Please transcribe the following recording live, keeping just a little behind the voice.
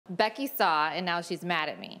Becky saw, and now she's mad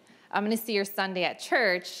at me. I'm gonna see her Sunday at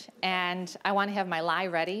church, and I wanna have my lie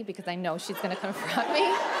ready because I know she's gonna confront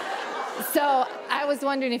me. So I was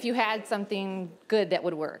wondering if you had something good that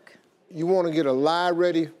would work. You wanna get a lie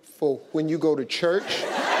ready for when you go to church?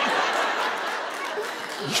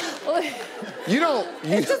 You don't...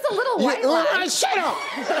 It's just a little white lie. Shut up!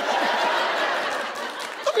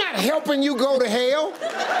 I'm not helping you go to hell.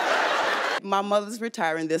 My mother's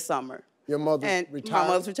retiring this summer. Your mother's retiring? My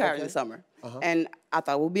mother's retiring this summer. And I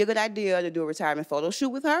thought it would be a good idea to do a retirement photo shoot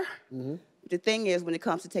with her. The thing is, when it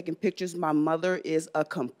comes to taking pictures, my mother is a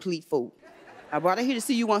complete fool. I brought her here to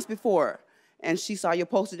see you once before, and she saw your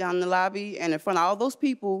poster down in the lobby, and in front of all those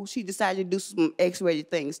people, she decided to do some X-rated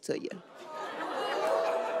things to you.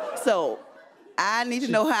 So, I need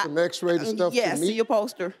to know how... Some X-rated stuff to me? Yes, see your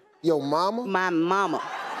poster. Your mama? My mama.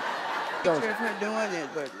 Picture of her doing it,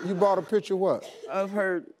 but... You bought a picture of what? Of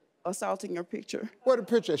her assaulting your picture. What a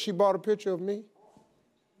picture? She bought a picture of me?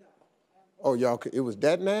 Oh, y'all, it was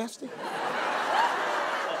that nasty?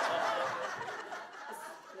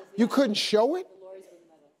 You couldn't show it?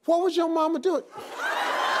 What was your mama doing?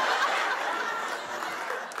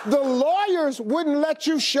 The lawyers wouldn't let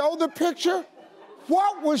you show the picture?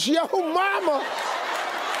 What was your mama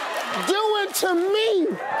doing to me?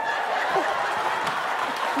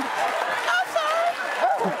 I'm sorry.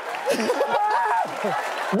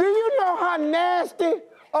 Do you know how nasty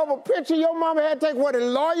of a picture your mama had to take where the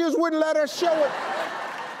lawyers wouldn't let her show it?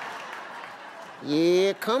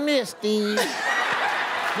 Yeah, come here, Steve.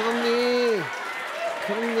 Come in.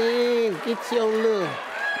 Come in. Get your little.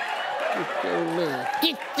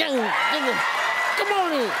 Come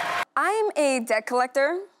on in. I'm a debt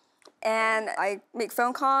collector, and I make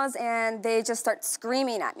phone calls, and they just start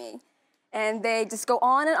screaming at me. And they just go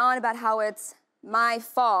on and on about how it's my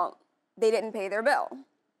fault they didn't pay their bill.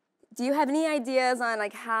 Do you have any ideas on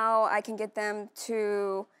like how I can get them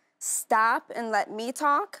to stop and let me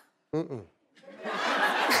talk?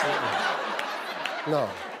 No.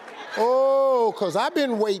 Oh, 'cause I've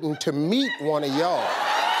been waiting to meet one of y'all.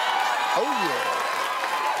 Oh, yeah.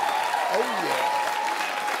 Oh, yeah.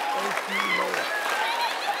 Thank you, Lord.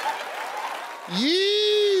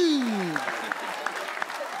 You.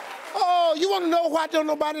 Oh, you want to know why don't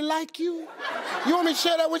nobody like you? You want me to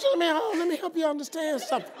share that with you? Let me help you understand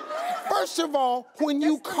something. First of all, when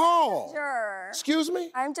you call... Excuse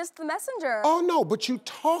me? I'm just the messenger. Oh, no, but you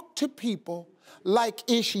talk to people like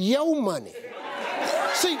it's your money.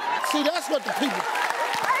 See, that's what the people...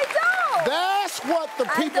 I don't! That's what the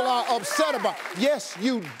people are upset about. Yes,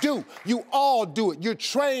 you do. You all do it. You're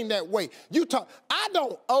trained that way. You talk... I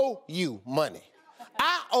don't owe you money.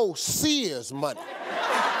 I owe Sears money.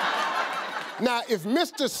 Now, if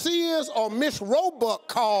Mr. Sears or Miss Roebuck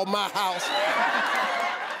call my house,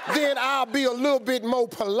 then I'll be a little bit more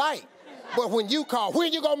polite. But when you call,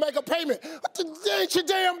 when you gonna make a payment? That ain't your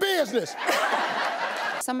damn business.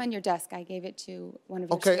 Some on your desk. I gave it to one of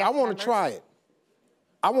your Okay, staff I want members. to try it.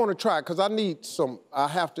 I want to try it because I need some, I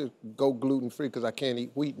have to go gluten-free because I can't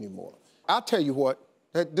eat wheat anymore. I'll tell you what,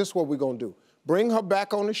 this is what we're gonna do. Bring her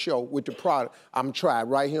back on the show with the product. I'm gonna try it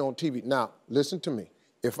right here on TV. Now, listen to me.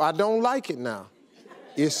 If I don't like it now,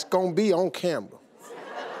 it's gonna be on camera.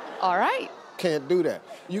 All right. Can't do that.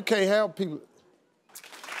 You can't have people...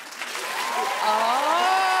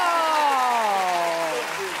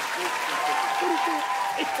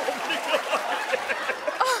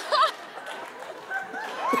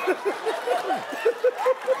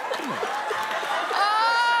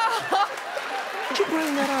 What you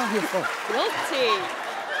bring that out here for? Guilty.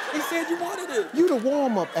 He said you wanted it. You the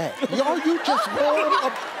warm-up act. Y'all, you just warm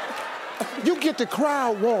up. You get the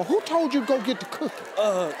crowd warm. Who told you to go get the cookie?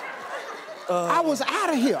 I was out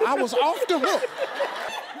of here. I was off the hook.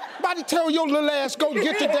 Somebody tell your little ass go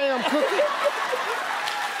get the damn cookie.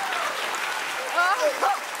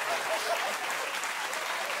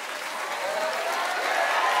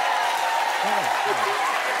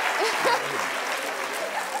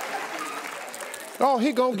 Oh,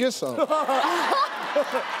 he gonna get some.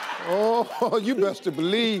 Oh, you best to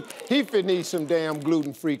believe he finna eat some damn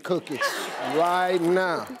gluten-free cookies right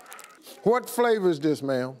now. What flavor is this,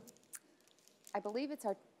 ma'am? I believe it's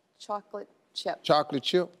our chocolate chip. Chocolate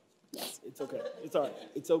chip? Yes. It's okay. It's all right.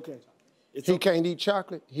 It's okay. He can't eat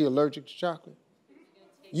chocolate? He allergic to chocolate?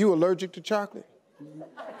 You allergic to chocolate?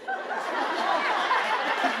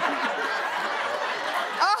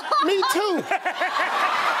 Me too.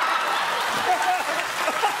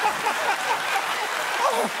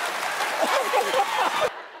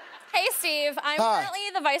 Hey, Steve. I'm Hi. currently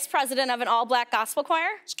the vice president of an all-black gospel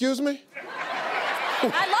choir. Excuse me?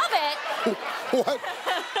 I love it. What?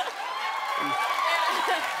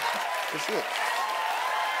 That's it.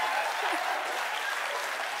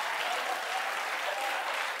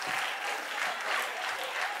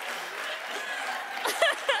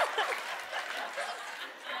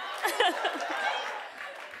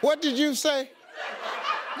 What did you say?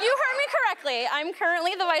 You heard me correctly. I'm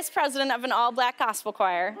currently the vice president of an all-black gospel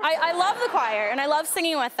choir. I love the choir, and I love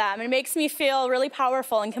singing with them. It makes me feel really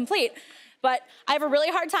powerful and complete. But I have a really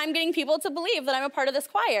hard time getting people to believe that I'm a part of this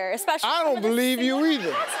choir, especially. I don't believe you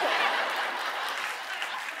either.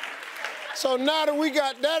 So now that we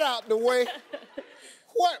got that out the way,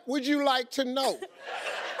 what would you like to know?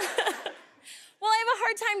 Well, I have a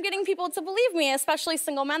hard time getting people to believe me, especially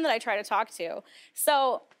single men that I try to talk to.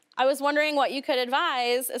 So I was wondering what you could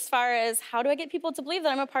advise as far as how do I get people to believe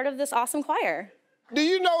that I'm a part of this awesome choir? Do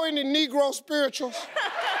you know any Negro spirituals?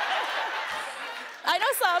 I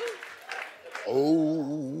know some.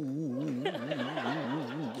 Oh,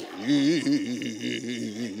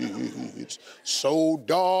 it's so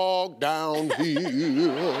dark down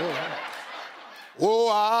here. Oh,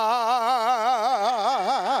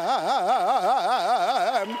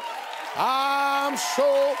 I'm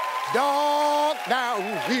so dark down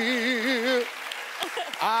here.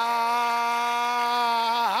 I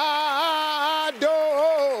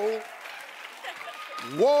don't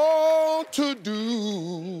want to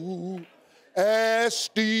do as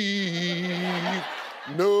Steve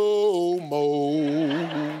no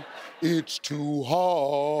more. It's too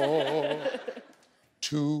hard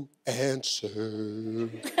to answer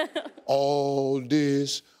all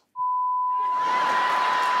this.